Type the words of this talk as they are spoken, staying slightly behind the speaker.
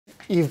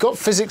You've got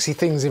physicsy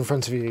things in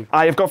front of you.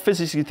 I have got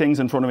physicsy things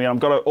in front of me.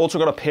 I've also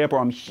got a paper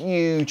I'm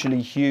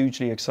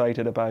hugely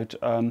excited about.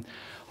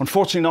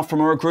 Unfortunately not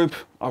from our group.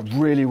 I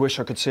really wish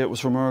I could say it was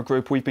from our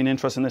group. We've been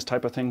interested in this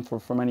type of thing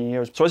for many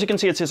years. So as you can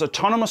see, it says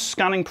autonomous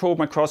scanning probe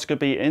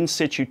microscopy in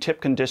situ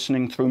tip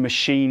conditioning through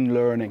machine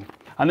learning.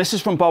 And this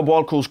is from Bob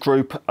Walcole's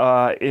group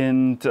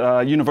in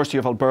the University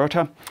of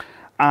Alberta.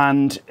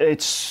 And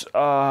it's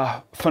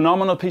a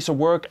phenomenal piece of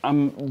work.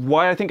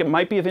 Why I think it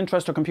might be of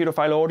interest to a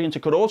Computerphile audience.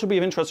 It could also be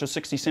of interest to a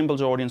 60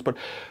 Symbols audience. But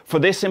for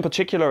this in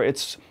particular,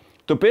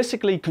 they're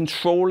basically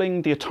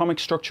controlling the atomic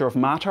structure of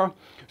matter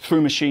through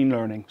machine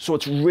learning. So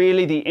it's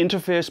really the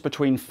interface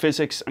between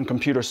physics and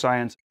computer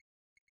science.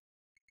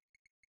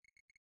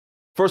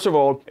 First of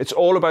all, it's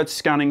all about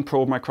scanning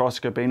probe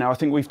microscopy. Now, I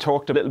think we've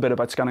talked a little bit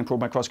about scanning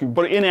probe microscopy,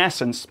 but in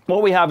essence,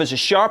 what we have is a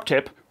sharp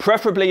tip,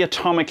 preferably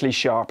atomically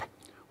sharp,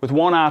 with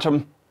one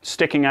atom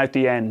sticking out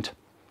the end.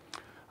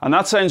 And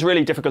that sounds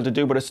really difficult to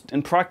do, but it's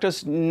in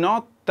practice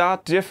not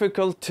that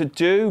difficult to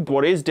do.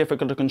 What is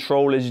difficult to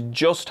control is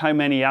just how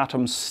many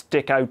atoms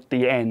stick out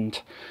the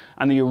end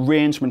and the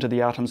arrangement of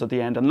the atoms at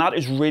the end. And that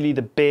is really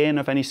the bane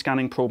of any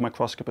scanning probe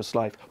microscopist's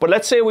life. But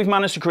let's say we've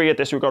managed to create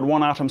this. We've got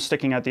one atom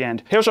sticking out the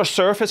end. Here's our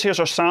surface, here's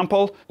our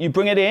sample. You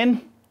bring it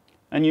in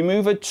and you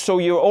move it so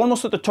you're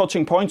almost at the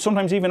touching point,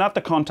 sometimes even at the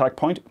contact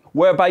point,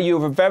 whereby you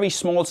have a very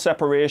small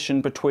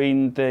separation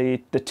between the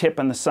tip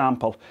and the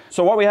sample.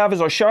 So what we have is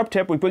our sharp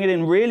tip. We bring it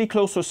in really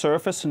close to the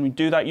surface, and we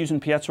do that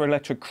using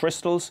piezoelectric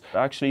crystals.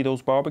 Actually,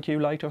 those barbecue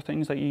lighter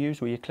things that you use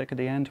where you click at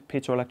the end,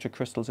 piezoelectric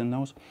crystals in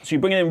those. So you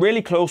bring it in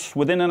really close,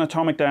 within an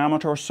atomic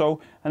diameter or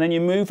so, and then you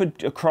move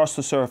it across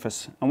the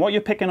surface. And what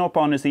you're picking up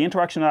on is the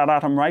interaction of that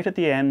atom right at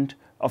the end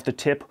of the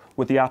tip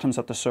with the atoms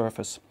at the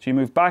surface. So you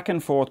move back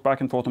and forth,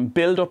 and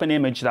build up an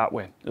image that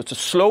way. It's a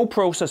slow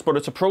process, but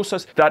it's a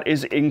process that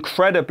is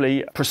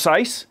incredibly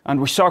precise, and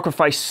we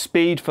sacrifice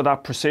speed for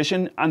that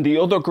precision. And the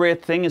other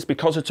great thing is,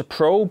 because it's a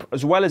probe,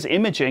 as well as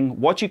imaging,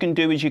 what you can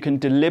do is you can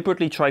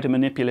deliberately try to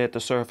manipulate the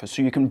surface.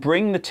 So you can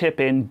bring the tip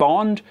in,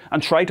 bond,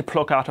 and try to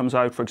pluck atoms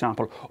out, for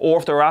example. Or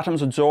if there are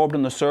atoms absorbed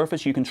on the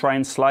surface, you can try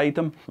and slide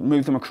them,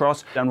 move them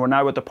across. And we're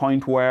now at the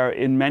point where,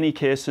 in many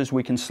cases,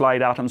 we can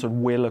slide atoms at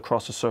will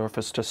across the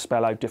surface to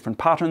spell out different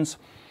patterns.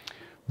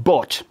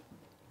 But,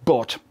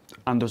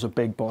 and there's a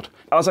big but,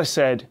 as I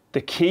said,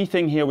 the key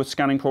thing here with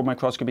scanning probe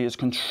microscopy is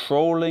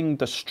controlling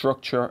the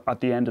structure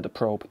at the end of the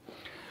probe.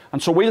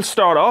 And so we'll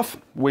start off,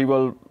 we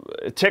will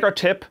take our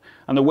tip,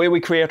 and the way we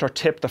create our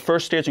tip, the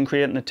first stage in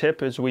creating the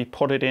tip is we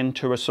put it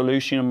into a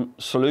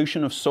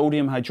solution of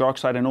sodium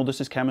hydroxide. I know this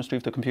is chemistry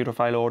for the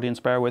Computerphile audience,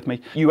 bear with me.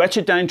 You etch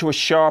it down to a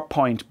sharp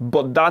point,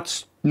 but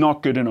that's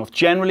not good enough.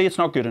 Generally, it's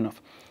not good enough.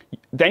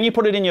 Then you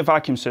put it in your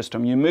vacuum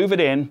system, you move it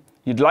in.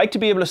 You'd like to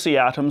be able to see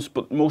atoms,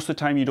 but most of the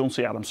time you don't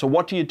see atoms. So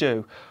what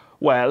do?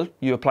 Well,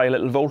 you apply a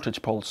little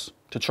voltage pulse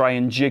to try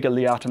and jiggle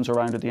the atoms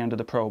around at the end of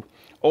the probe.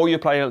 Or you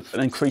apply an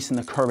increase in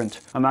the current,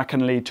 and that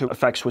can lead to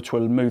effects which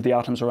will move the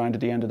atoms around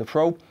at the end of the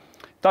probe.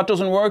 That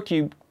doesn't work,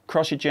 you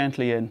crush it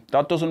gently in.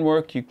 That doesn't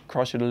work, you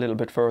crush it a little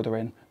bit further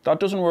in. That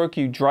doesn't work,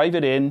 you drive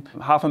it in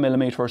 0.5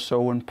 millimeter or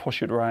so and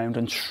push it around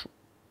and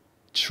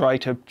try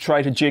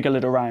to jiggle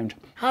it around.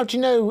 How do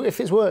you know if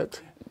it's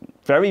worked?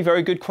 Very,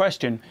 very good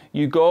question.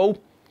 You go,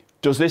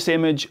 does this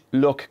image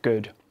look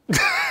good?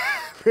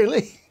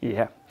 Really?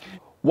 Yeah.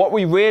 What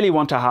we really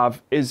want to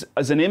have is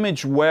an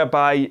image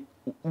whereby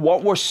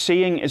what we're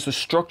seeing is the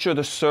structure of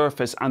the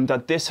surface, and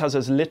that this has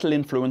as little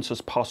influence as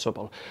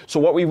possible. So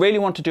what we really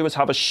want to do is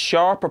have as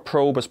sharp a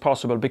probe as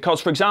possible,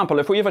 because, for example,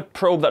 if we have a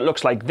probe that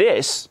looks like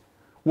this,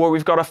 where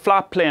we've got a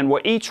flat plane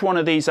where each one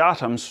of these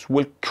atoms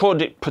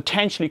could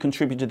potentially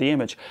contribute to the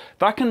image,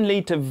 that can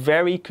lead to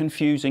very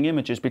confusing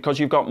images because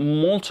you've got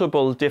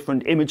multiple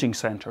different imaging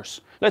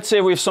centers. Let's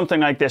say we have something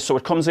like this, so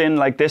it comes in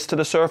like this to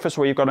the surface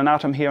where you've got an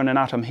atom here and an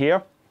atom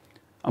here,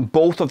 and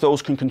both of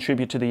those can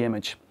contribute to the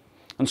image.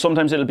 And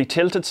sometimes it'll be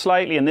tilted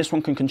slightly, and this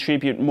one can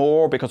contribute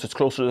more because it's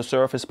closer to the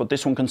surface, but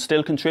this one can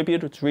still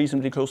contribute, it's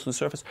reasonably close to the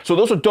surface. So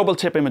those are double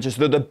tip images.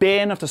 They're the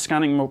bane of the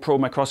scanning probe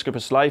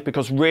microscopist's life,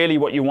 because really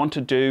what you want to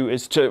do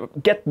is to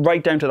get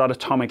right down to that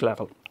atomic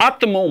level.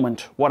 At the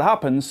moment, what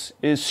happens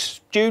is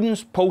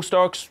students,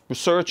 postdocs,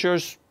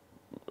 researchers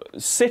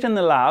sit in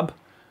the lab,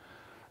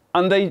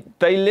 and they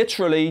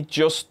literally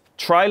just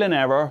trial and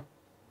error,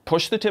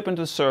 push the tip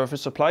into the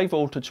surface, apply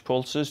voltage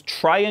pulses,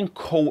 try and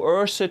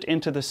coerce it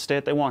into the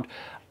state they want.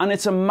 And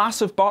it's a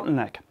massive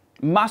bottleneck.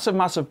 Massive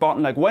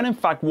bottleneck, when in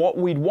fact what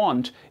we'd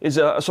want is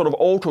a sort of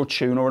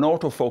auto-tune or an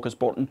autofocus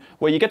button,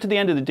 where you get to the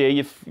end of the day,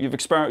 your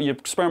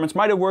experiments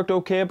might have worked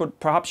okay, but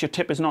perhaps your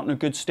tip is not in a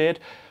good state,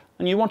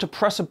 and you want to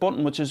press a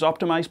button which is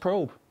optimized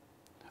probe,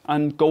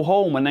 and go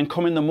home and then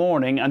come in the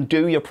morning and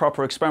do your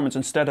proper experiments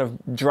instead of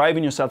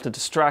driving yourself to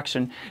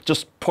distraction,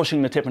 just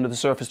pushing the tip into the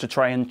surface to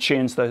try and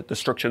change the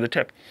structure of the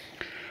tip.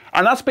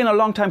 And that's been a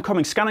long time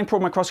coming. Scanning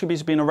probe microscopy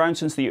has been around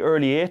since the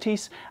early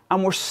 80s,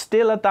 and we're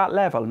still at that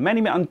level.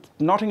 And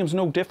Nottingham's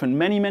no different.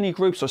 Many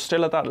groups are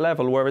still at that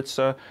level where it's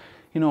a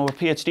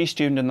PhD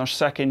student in their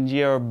second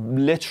year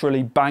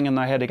literally banging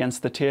their head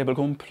against the table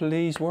going,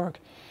 please work.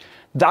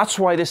 That's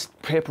why this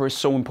paper is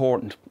so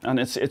important, and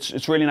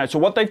it's really nice. So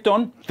what they've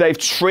done, they've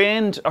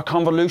trained a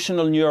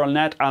convolutional neural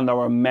net, and there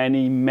are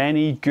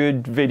many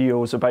good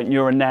videos about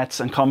neural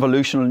nets and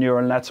convolutional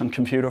neural nets on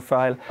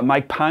Computerphile.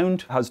 Mike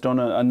Pound has done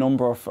a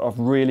number of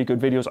really good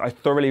videos. I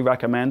thoroughly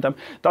recommend them.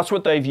 That's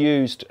what they've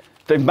used.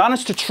 They've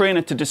managed to train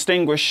it to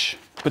distinguish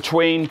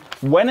between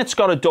when it's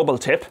got a double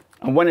tip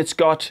and when it's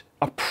got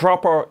a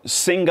proper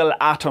single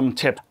atom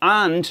tip.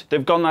 And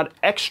they've gone that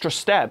extra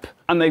step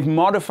and they've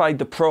modified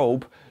the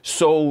probe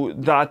so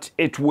that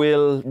it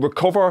will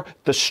recover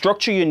the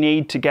structure you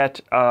need to get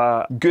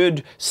a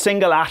good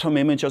single atom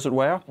image, as it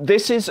were.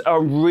 This is a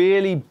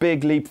really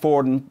big leap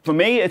forward, and for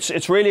me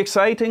it's really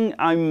exciting.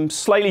 I'm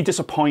slightly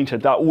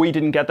disappointed that we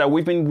didn't get that.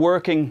 We've been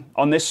working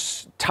on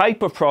this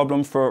type of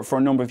problem for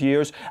a number of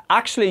years.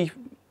 Actually,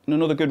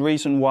 another good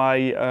reason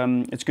why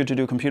it's good to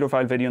do a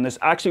Computerphile video on this,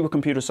 actually we're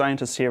computer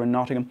scientists here in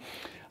Nottingham,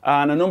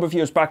 and a number of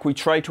years back we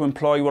tried to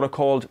employ what are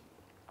called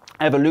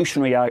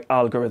evolutionary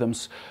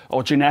algorithms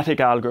or genetic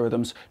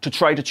algorithms to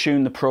try to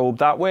tune the probe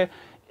that way.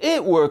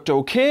 It worked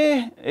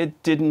okay.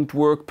 It didn't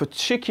work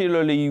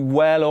particularly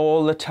well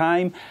all the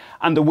time.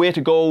 And the way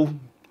to go,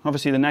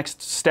 obviously the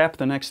next step,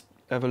 the next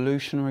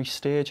evolutionary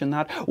stage in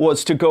that,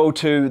 was to go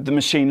to the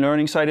machine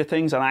learning side of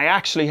things. And I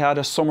actually had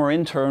a summer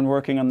intern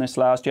working on this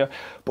last year,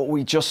 but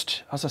we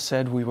just, as I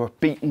said, we were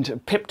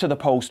pipped to the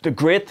post. The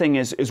great thing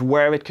is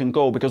where it can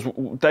go, because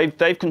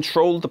they've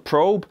controlled the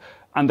probe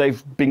and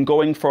they've been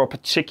going for a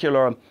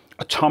particular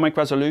atomic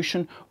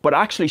resolution. But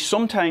actually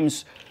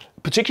sometimes,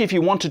 particularly if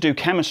you want to do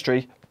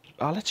chemistry,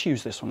 let's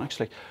use this one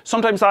actually.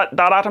 Sometimes that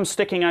atom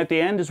sticking out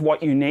the end is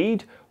what you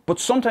need, but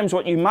sometimes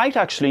what you might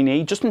actually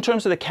need, just in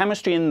terms of the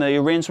chemistry and the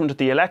arrangement of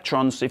the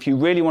electrons, if you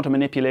really want to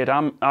manipulate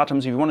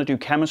atoms, if you want to do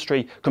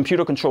chemistry,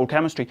 computer-controlled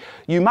chemistry,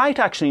 you might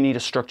actually need a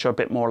structure a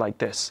bit more like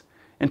this,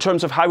 in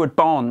terms of how it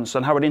bonds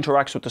and how it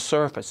interacts with the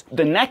surface.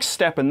 The next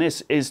step in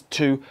this is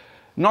to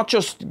not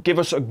just give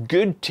us a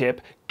good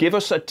tip, give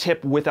us a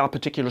tip with a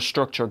particular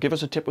structure, give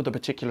us a tip with a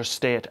particular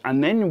state.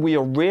 And then we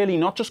are really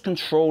not just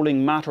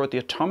controlling matter at the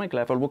atomic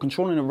level, we're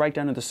controlling it right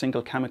down at the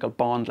single chemical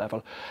bond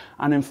level.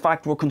 And in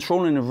fact, we're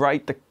controlling it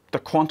right the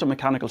quantum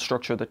mechanical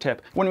structure of the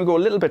tip. When we go a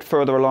little bit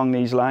further along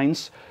these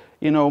lines,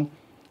 you know,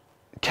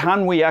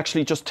 can we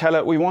actually just tell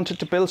it we wanted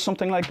to build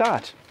something like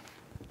that?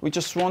 We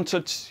just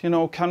wanted, you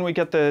know, can we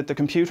get the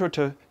computer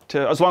to,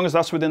 as long as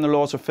that's within the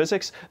laws of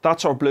physics,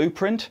 that's our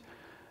blueprint.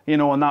 You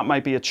know, and that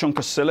might be a chunk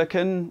of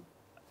silicon.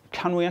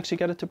 Can we actually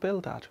get it to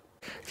build that?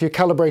 If you're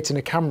calibrating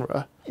a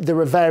camera, there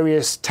are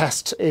various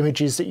test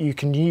images that you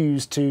can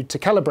use to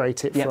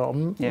calibrate it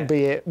from,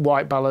 be it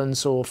white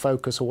balance or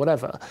focus or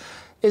whatever.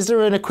 Is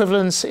there an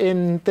equivalence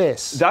in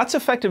this? That's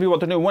effectively what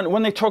they do.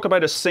 When they talk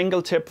about a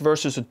single tip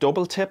versus a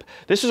double tip,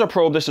 this is a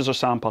probe, this is a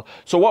sample.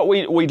 So what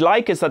we'd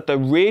like is that the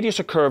radius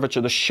of curvature,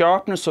 the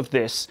sharpness of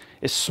this,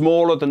 is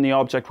smaller than the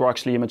object we're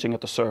actually imaging at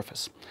the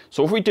surface.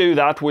 So if we do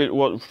that,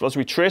 as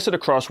we trace it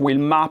across, we'll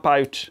map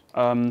out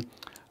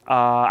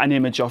an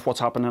image of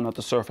what's happening at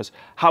the surface.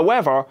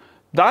 However,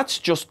 that's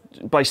just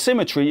by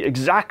symmetry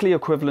exactly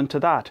equivalent to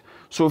that.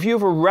 So if you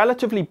have a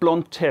relatively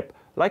blunt tip,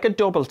 like a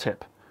double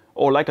tip,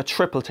 or like a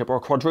triple tip or a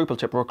quadruple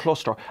tip or a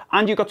cluster,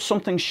 and you got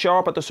something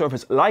sharp at the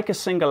surface, like a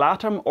single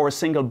atom or a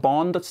single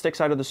bond that sticks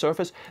out of the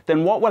surface,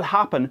 then what will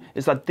happen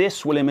is that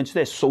this will image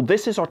this. So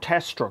this is our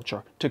test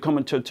structure to come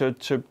and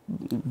to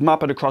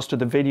map it across to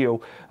the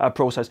video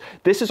process.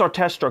 This is our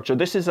test structure.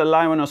 This is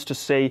allowing us to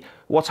see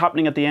what's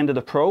happening at the end of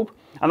the probe.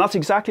 And that's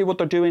exactly what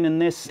they're doing in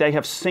this. They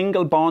have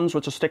single bonds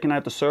which are sticking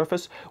out the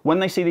surface. When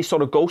they see these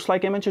sort of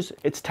ghost-like images,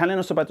 it's telling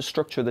us about the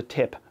structure of the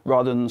tip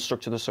rather than the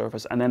structure of the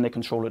surface, and then they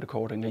control it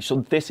accordingly. So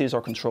this is our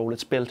control.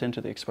 It's built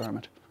into the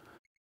experiment.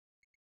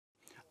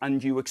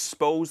 And you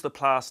expose the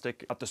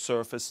plastic at the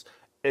surface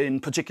in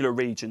particular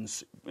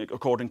regions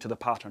according to the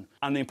pattern.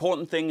 And the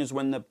important thing is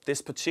when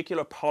this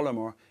particular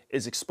polymer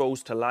is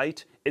exposed to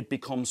light, it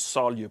becomes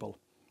soluble.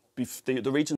 The region